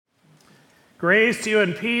Grace to you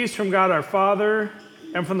and peace from God our Father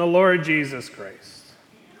and from the Lord Jesus Christ.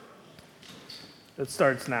 It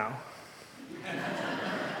starts now.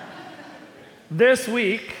 This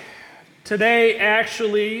week, today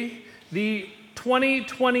actually, the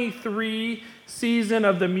 2023 season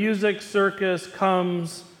of the music circus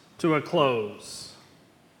comes to a close.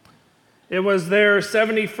 It was their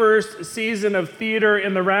 71st season of theater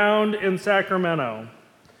in the round in Sacramento.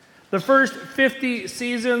 The first 50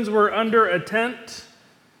 seasons were under a tent,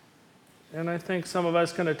 and I think some of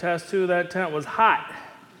us can attest to that tent was hot.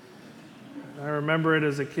 I remember it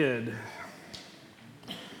as a kid.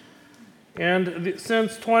 And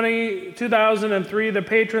since 2003, the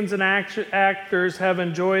patrons and actors have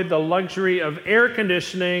enjoyed the luxury of air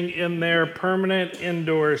conditioning in their permanent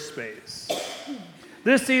indoor space.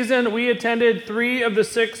 This season, we attended 3 of the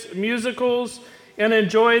 6 musicals and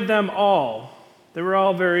enjoyed them all. They were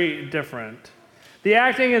all very different. The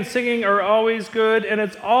acting and singing are always good, and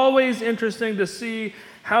it's always interesting to see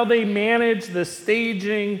how they manage the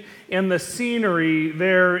staging and the scenery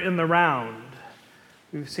there in the round.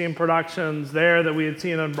 We've seen productions there that we had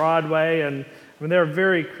seen on Broadway, and they're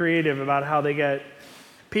very creative about how they get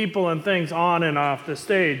people and things on and off the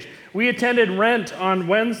stage. We attended Rent on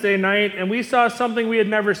Wednesday night, and we saw something we had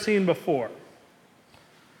never seen before.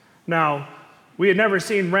 Now, we had never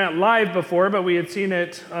seen Rent live before, but we had seen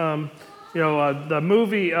it, the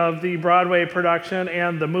movie of the Broadway production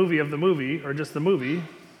and the movie of the movie, or just the movie.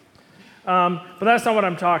 But that's not what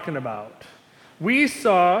I'm talking about. We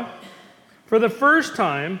saw, for the first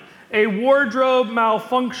time, a wardrobe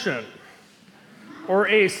malfunction, or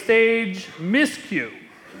a stage miscue.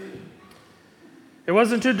 It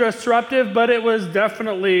wasn't too disruptive, but it was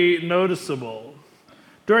definitely noticeable.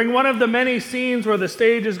 During one of the many scenes where the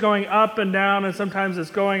stage is going up and down and sometimes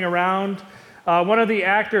it's going around, one of the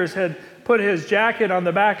actors had put his jacket on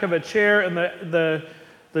the back of a chair, and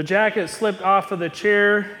the jacket slipped off of the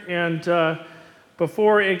chair, and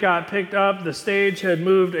before it got picked up, the stage had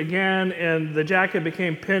moved again, and the jacket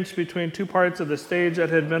became pinched between 2 parts of the stage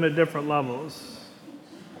that had been at different levels.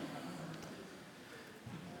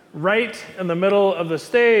 Right in the middle of the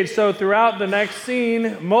stage. So throughout the next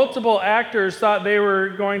scene, multiple actors thought they were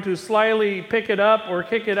going to slyly pick it up or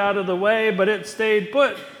kick it out of the way, but it stayed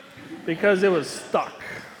put because it was stuck.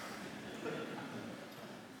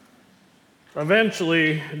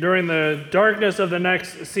 Eventually, during the darkness of the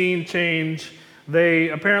next scene change, they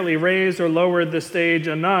apparently raised or lowered the stage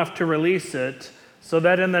enough to release it so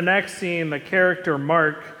that in the next scene, the character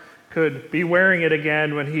Mark could be wearing it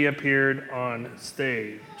again when he appeared on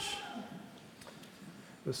stage.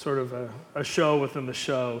 It was sort of a show within the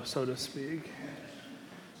show, so to speak.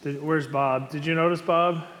 Where's Bob? Did you notice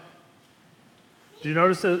Bob? Did you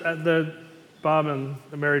notice that Bob and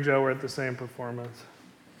Mary Jo were at the same performance?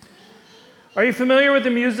 Are you familiar with the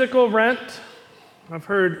musical Rent? I've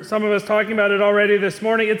heard some of us talking about it already this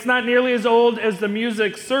morning. It's not nearly as old as the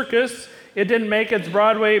music circus. It didn't make its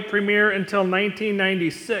Broadway premiere until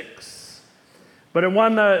 1996. But it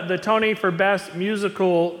won the Tony for Best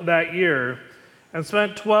Musical that year and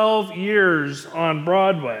spent 12 years on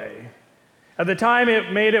Broadway. At the time,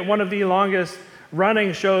 it made it one of the longest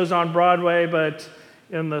running shows on Broadway, but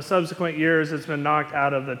in the subsequent years, it's been knocked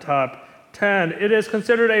out of the top 10. It is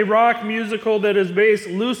considered a rock musical that is based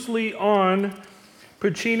loosely on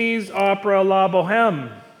Puccini's opera La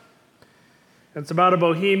Bohème. It's about a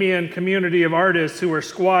bohemian community of artists who are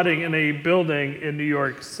squatting in a building in New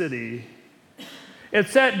York City.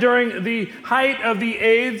 It's set during the height of the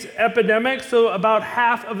AIDS epidemic, so about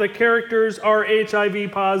half of the characters are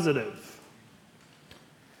HIV positive.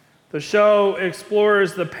 The show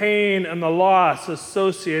explores the pain and the loss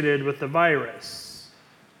associated with the virus.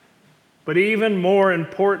 But even more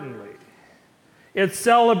importantly, it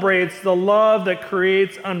celebrates the love that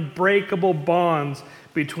creates unbreakable bonds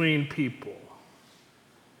between people.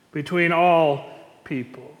 Between all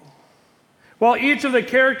people. While each of the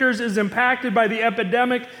characters is impacted by the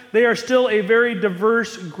epidemic, they are still a very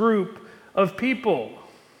diverse group of people.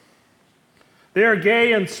 They are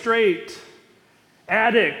gay and straight,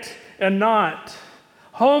 addict and not,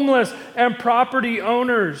 homeless and property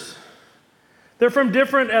owners. They're from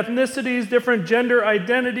different ethnicities, different gender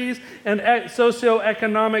identities, and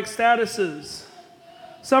socioeconomic statuses.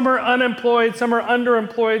 Some are unemployed, some are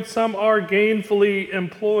underemployed, some are gainfully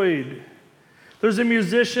employed. There's a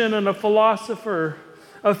musician and a philosopher,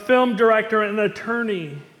 a film director and an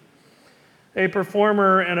attorney, a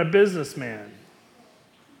performer and a businessman.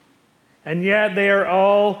 And yet they are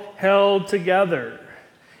all held together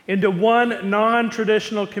into one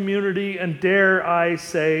non-traditional community and, dare I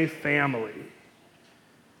say, family.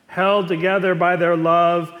 Held together by their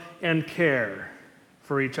love and care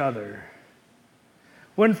for each other.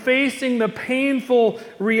 When facing the painful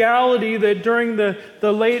reality that during the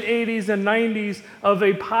late 80s and 90s of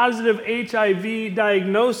a positive HIV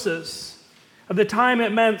diagnosis, at the time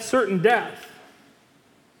it meant certain death,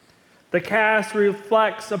 the cast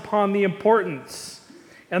reflects upon the importance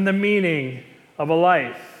and the meaning of a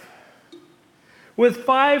life. With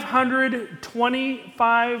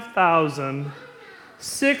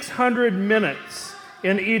 525,600 minutes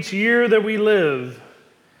in each year that we live,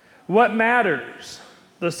 what matters,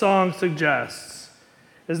 the song suggests,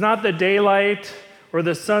 is not the daylight or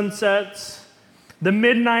the sunsets, the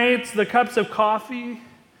midnights, the cups of coffee.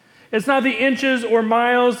 It's not the inches or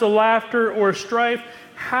miles, the laughter or strife.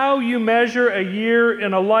 How you measure a year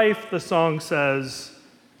in a life, the song says,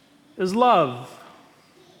 is love.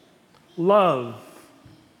 Love.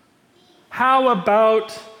 How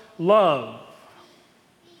about love?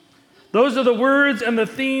 Those are the words and the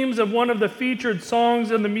themes of one of the featured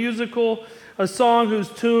songs in the musical, a song whose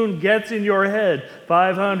tune gets in your head.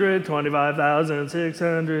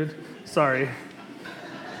 525,600. Sorry.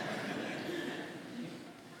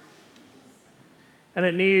 And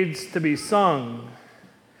it needs to be sung.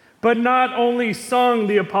 But not only sung,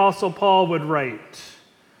 the Apostle Paul would write.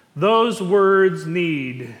 Those words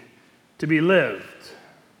need to be lived.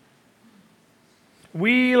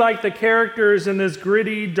 We, like the characters in this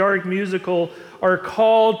gritty, dark musical, are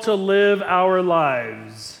called to live our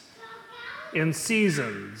lives in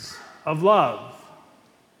seasons of love.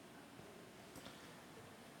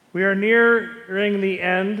 We are nearing the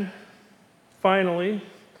end, finally,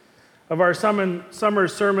 of our summer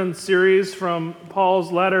sermon series from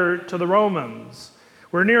Paul's letter to the Romans.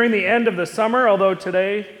 We're nearing the end of the summer, although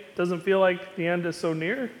today doesn't feel like the end is so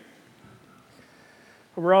near.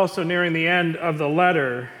 But we're also nearing the end of the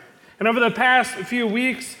letter. And over the past few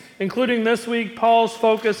weeks, including this week, Paul's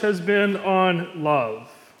focus has been on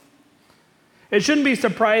love. It shouldn't be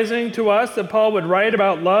surprising to us that Paul would write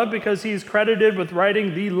about love because he's credited with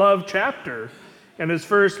writing the love chapter in his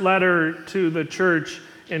first letter to the church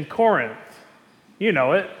in Corinth. You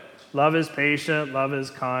know it. Love is patient, love is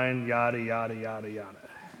kind, yada, yada, yada, yada.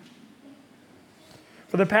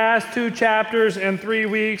 For the past 2 chapters and 3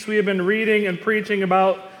 weeks, we have been reading and preaching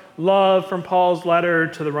about love from Paul's letter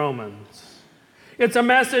to the Romans. It's a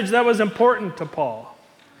message that was important to Paul.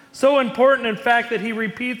 So important, in fact, that he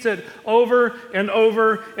repeats it over and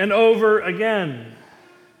over and over again.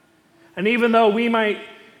 And even though we might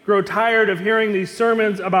grow tired of hearing these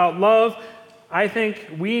sermons about love, I think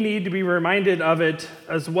we need to be reminded of it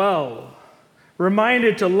as well.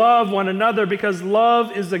 Reminded to love one another because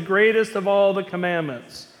love is the greatest of all the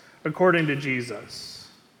commandments, according to Jesus.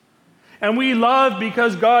 And we love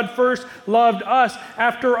because God first loved us.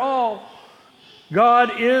 After all,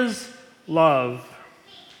 God is love.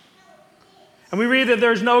 And we read that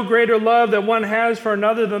there's no greater love that one has for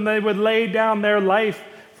another than they would lay down their life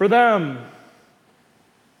for them.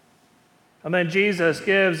 And then Jesus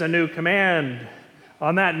gives a new command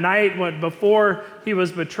on that night before he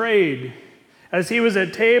was betrayed. As he was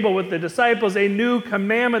at table with the disciples, a new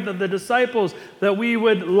commandment of the disciples that we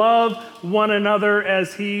would love one another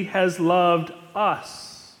as he has loved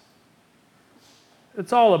us.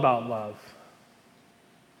 It's all about love.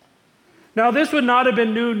 Now, this would not have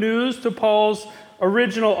been new news to Paul's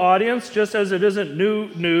original audience, just as it isn't new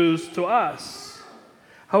news to us.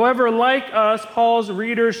 However, like us, Paul's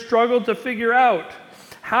readers struggled to figure out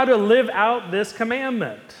how to live out this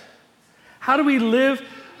commandment. How do we live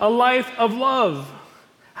a life of love?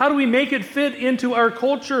 How do we make it fit into our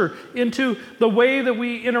culture, into the way that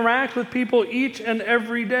we interact with people each and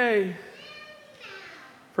every day?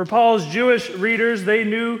 For Paul's Jewish readers, they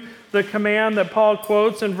knew the command that Paul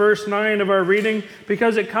quotes in verse 9 of our reading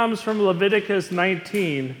because it comes from Leviticus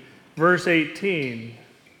 19, verse 18.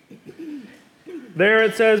 There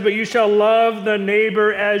it says, "But you shall love the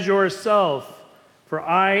neighbor as yourself, for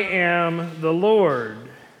I am the Lord."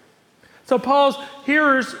 So Paul's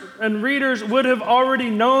hearers and readers would have already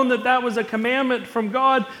known that that was a commandment from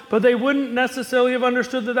God, but they wouldn't necessarily have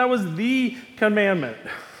understood that that was the commandment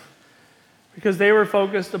because they were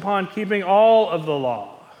focused upon keeping all of the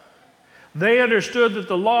law. They understood that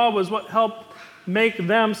the law was what helped make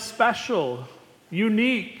them special,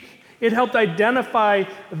 unique. It helped identify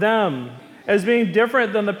them as being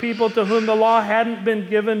different than the people to whom the law hadn't been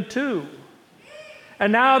given to.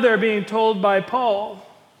 And now they're being told by Paul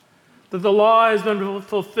that the law has been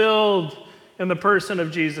fulfilled in the person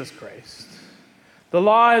of Jesus Christ. The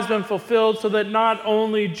law has been fulfilled so that not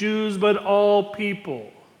only Jews but all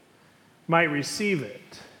people might receive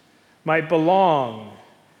it, might belong,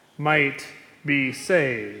 might be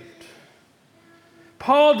saved.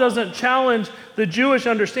 Paul doesn't challenge the Jewish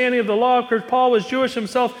understanding of the law because Paul was Jewish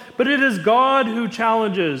himself, but it is God who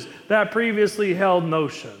challenges that previously held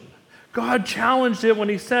notion. God challenged it when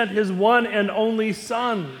he sent his one and only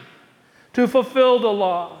Son to fulfill the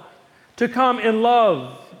law, to come in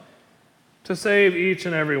love, to save each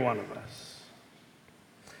and every one of us.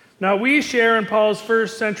 Now, we share in Paul's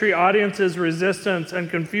first century audience's resistance and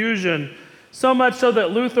confusion, so much so that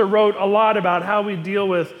Luther wrote a lot about how we deal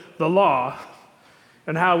with the law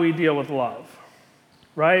and how we deal with love,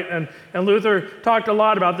 right? And Luther talked a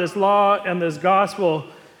lot about this law and this gospel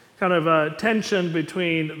kind of tension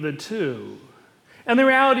between the two. And the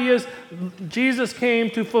reality is, Jesus came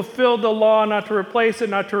to fulfill the law, not to replace it,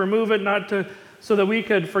 not to remove it, so that we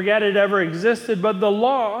could forget it ever existed. But the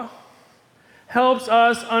law helps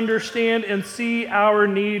us understand and see our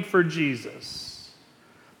need for Jesus.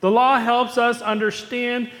 The law helps us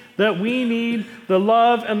understand that we need the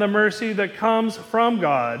love and the mercy that comes from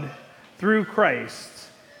God through Christ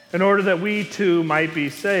in order that we too might be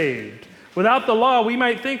saved. Without the law, we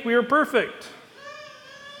might think we are perfect.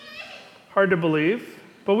 Hard to believe,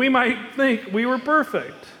 but we might think we were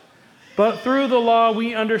perfect. But through the law,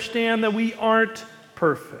 we understand that we aren't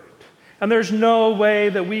perfect. And there's no way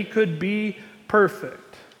that we could be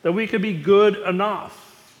perfect, that we could be good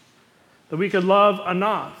enough, that we could love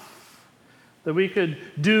enough, that we could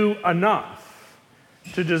do enough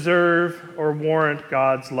to deserve or warrant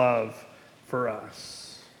God's love for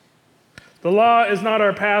us. The law is not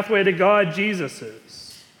our pathway to God, Jesus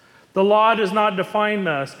is. The law does not define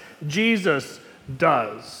us, Jesus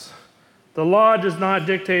does. The law does not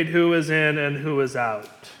dictate who is in and who is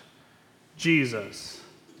out. Jesus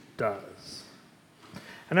does.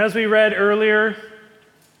 And as we read earlier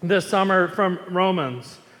this summer from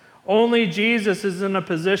Romans, only Jesus is in a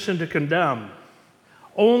position to condemn.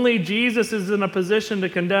 Only Jesus is in a position to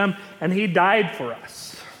condemn, and he died for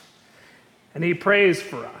us. And he prays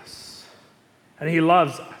for us. And he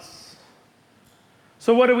loves us.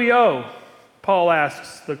 So what do we owe? Paul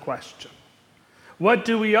asks the question. What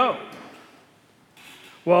do we owe?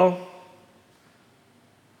 Well,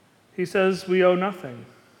 he says we owe nothing.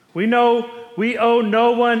 We know we owe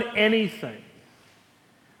no one anything.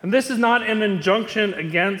 And this is not an injunction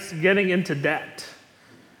against getting into debt,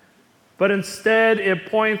 but instead it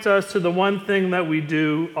points us to the one thing that we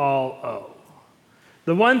do all owe.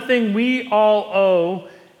 The one thing we all owe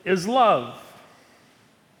is love.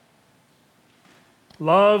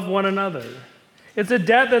 Love one another. It's a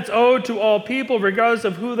debt that's owed to all people, regardless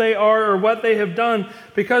of who they are or what they have done,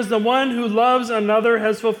 because the one who loves another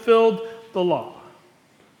has fulfilled the law.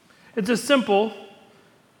 It's as simple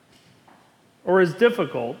or as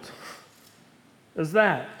difficult as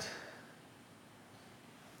that.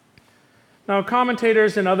 Now,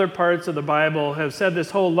 commentators in other parts of the Bible have said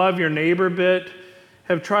this whole love your neighbor bit,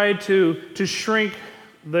 have tried to shrink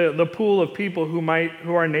the pool of people who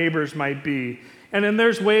our neighbors might be. And then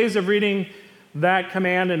there's ways of reading that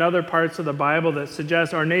command in other parts of the Bible that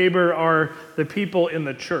suggest our neighbor are the people in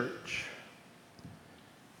the church.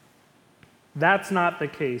 That's not the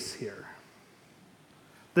case here.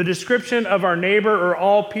 The description of our neighbor or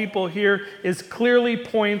all people here is clearly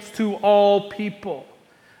points to all people,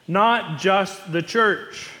 not just the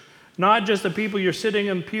church, not just the people you're sitting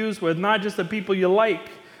in pews with, not just the people you like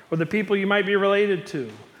or the people you might be related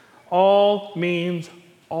to. All means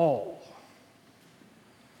all.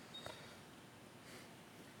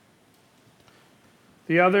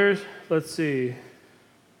 The others, let's see.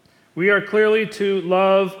 We are clearly to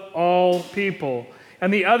love all people.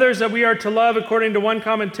 And the others that we are to love, according to one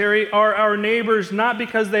commentary, are our neighbors, not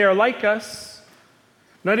because they are like us,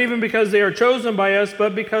 not even because they are chosen by us,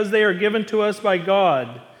 but because they are given to us by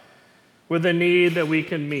God with a need that we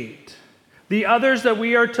can meet. The others that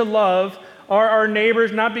we are to love are our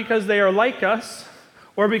neighbors, not because they are like us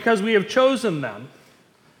or because we have chosen them,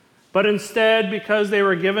 but instead because they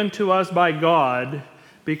were given to us by God,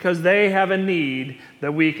 because they have a need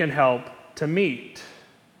that we can help to meet.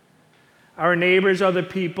 Our neighbors are the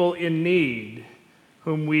people in need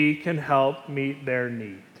whom we can help meet their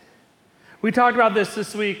need. We talked about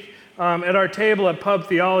this week at our table at Pub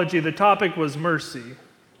Theology. The topic was mercy.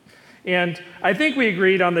 And I think we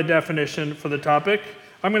agreed on the definition for the topic.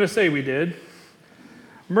 I'm going to say we did.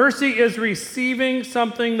 Mercy is receiving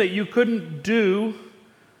something that you couldn't do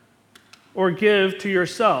or give to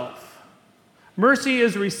yourself. Mercy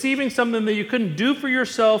is receiving something that you couldn't do for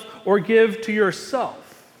yourself or give to yourself.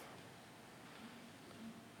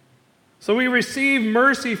 So we receive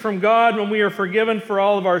mercy from God when we are forgiven for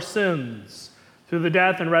all of our sins through the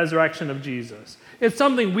death and resurrection of Jesus. It's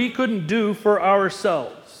something we couldn't do for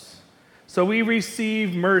ourselves. So we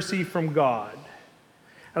receive mercy from God.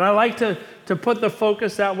 And I like to put the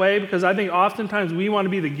focus that way because I think oftentimes we want to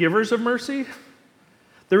be the givers of mercy.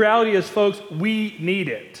 The reality is, folks, we need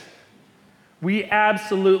it. We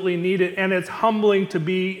absolutely need it, and it's humbling to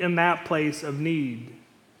be in that place of need.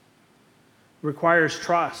 It requires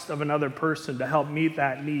trust of another person to help meet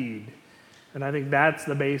that need. And I think that's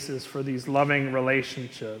the basis for these loving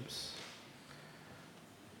relationships.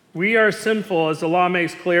 We are sinful, as the law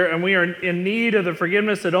makes clear, and we are in need of the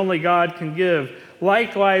forgiveness that only God can give.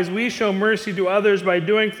 Likewise, we show mercy to others by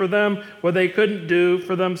doing for them what they couldn't do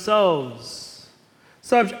for themselves.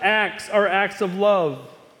 Such acts are acts of love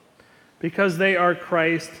because they are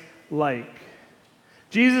Christ-like.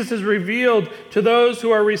 Jesus is revealed to those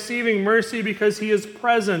who are receiving mercy because he is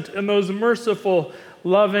present in those merciful,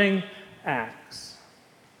 loving acts.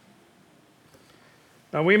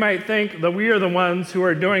 Now, we might think that we are the ones who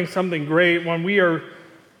are doing something great when we are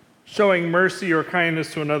showing mercy or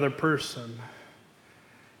kindness to another person.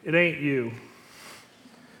 It ain't you.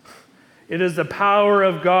 It is the power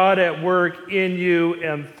of God at work in you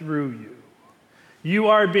and through you. You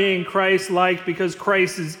are being Christ-like because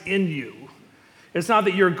Christ is in you. It's not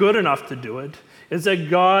that you're good enough to do it. It's that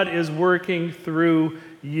God is working through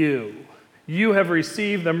you. You have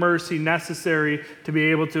received the mercy necessary to be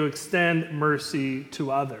able to extend mercy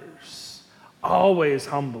to others. Always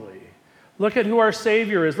humbly. Look at who our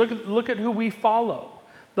Savior is. Look at who we follow.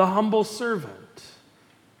 The humble servant.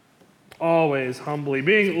 Always humbly.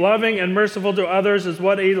 Being loving and merciful to others is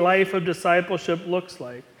what a life of discipleship looks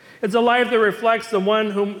like. It's a life that reflects the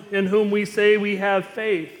one in whom we say we have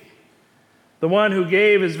faith, the one who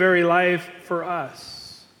gave his very life for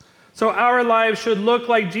us. So our lives should look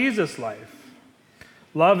like Jesus' life.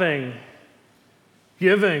 Loving,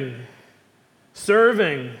 giving,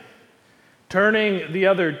 serving, turning the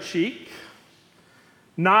other cheek,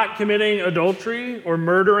 not committing adultery or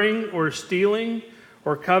murdering or stealing,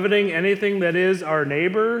 or coveting anything that is our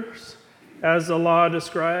neighbor's, as the law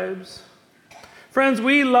describes. Friends, when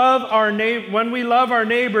we love our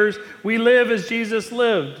neighbors, we live as Jesus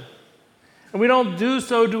lived. And we don't do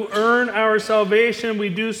so to earn our salvation. We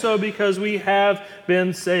do so because we have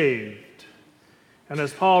been saved. And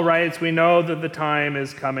as Paul writes, we know that the time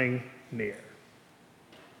is coming near.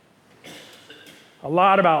 A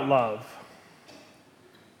lot about love.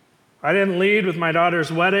 I didn't lead with my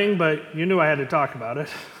daughter's wedding, but you knew I had to talk about it.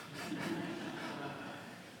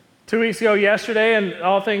 2 weeks ago yesterday, and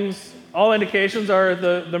all indications are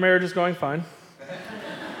the marriage is going fine.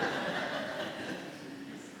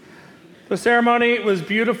 The ceremony was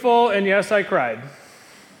beautiful, and yes, I cried.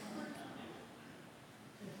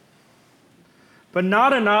 But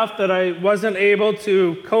not enough that I wasn't able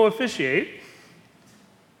to co-officiate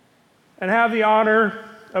and have the honor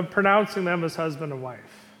of pronouncing them as husband and wife.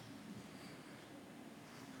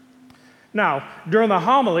 Now, during the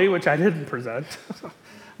homily, which I didn't present,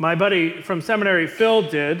 my buddy from seminary, Phil,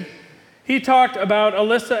 did, he talked about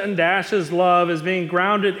Alyssa and Dash's love as being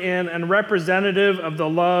grounded in and representative of the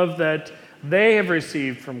love that they have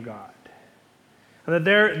received from God. And that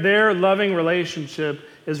their loving relationship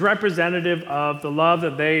is representative of the love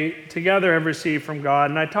that they together have received from God.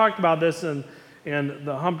 And I talked about this in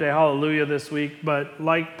the Hump Day Hallelujah this week, but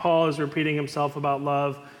like Paul is repeating himself about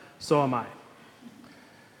love, so am I.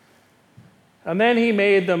 And then he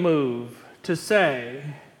made the move to say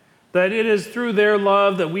that it is through their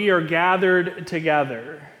love that we are gathered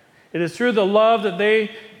together. It is through the love that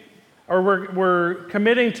we're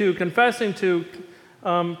committing to, confessing to,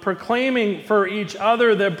 proclaiming for each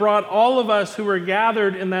other that brought all of us who were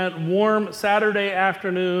gathered in that warm Saturday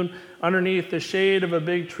afternoon underneath the shade of a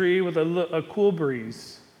big tree with a cool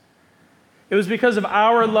breeze. It was because of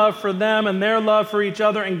our love for them and their love for each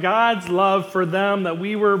other and God's love for them that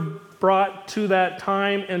we were brought to that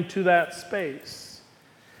time and to that space.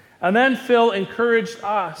 And then Phil encouraged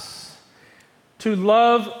us to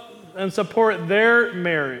love and support their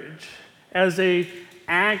marriage as an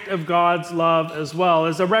act of God's love as well,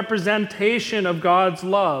 as a representation of God's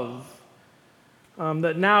love.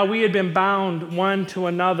 That now we had been bound one to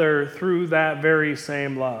another through that very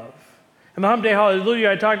same love. In the Hump Day Hallelujah,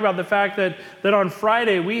 I talked about the fact that on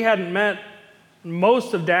Friday we hadn't met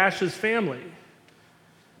most of Dash's family.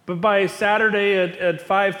 But by Saturday at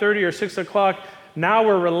 5:30 or 6 o'clock, now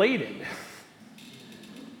we're related.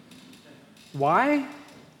 Why?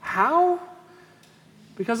 How?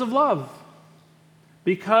 Because of love.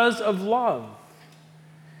 Because of love.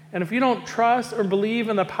 And if you don't trust or believe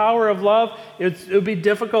in the power of love, it would be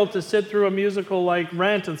difficult to sit through a musical like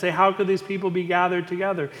Rent and say, how could these people be gathered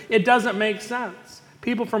together? It doesn't make sense.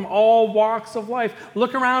 People from all walks of life.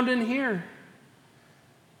 Look around in here.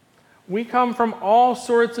 We come from all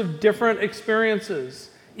sorts of different experiences.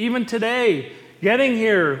 Even today, getting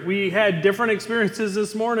here, we had different experiences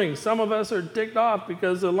this morning. Some of us are ticked off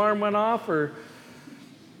because the alarm went off, or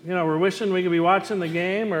we're wishing we could be watching the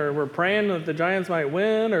game, or we're praying that the Giants might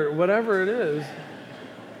win, or whatever it is.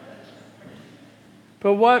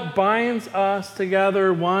 But what binds us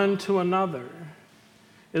together one to another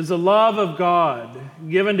is the love of God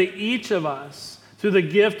given to each of us through the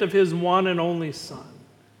gift of his one and only Son.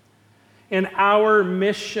 And our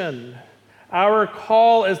mission, our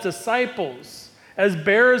call as disciples, as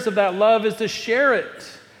bearers of that love, is to share it,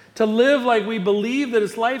 to live like we believe that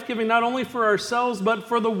it's life-giving not only for ourselves but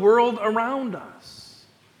for the world around us.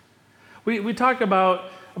 We talk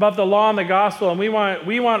about the law and the gospel, and we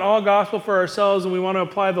want all gospel for ourselves, and we want to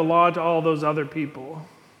apply the law to all those other people.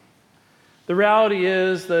 The reality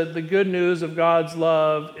is that the good news of God's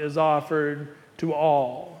love is offered to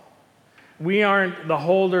all. We aren't the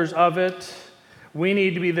holders of it. We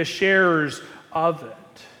need to be the sharers of it.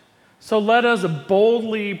 So let us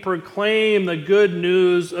boldly proclaim the good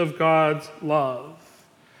news of God's love.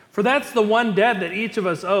 For that's the one debt that each of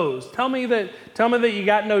us owes. Tell me that you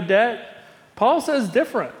got no debt. Paul says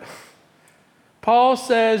different. Paul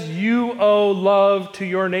says you owe love to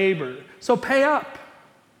your neighbor. So pay up.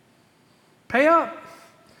 Pay up.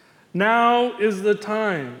 Now is the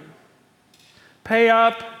time. Pay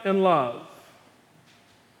up in love.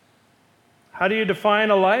 How do you define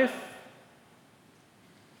a life?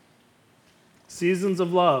 Seasons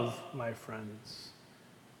of love, my friends.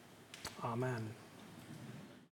 Amen.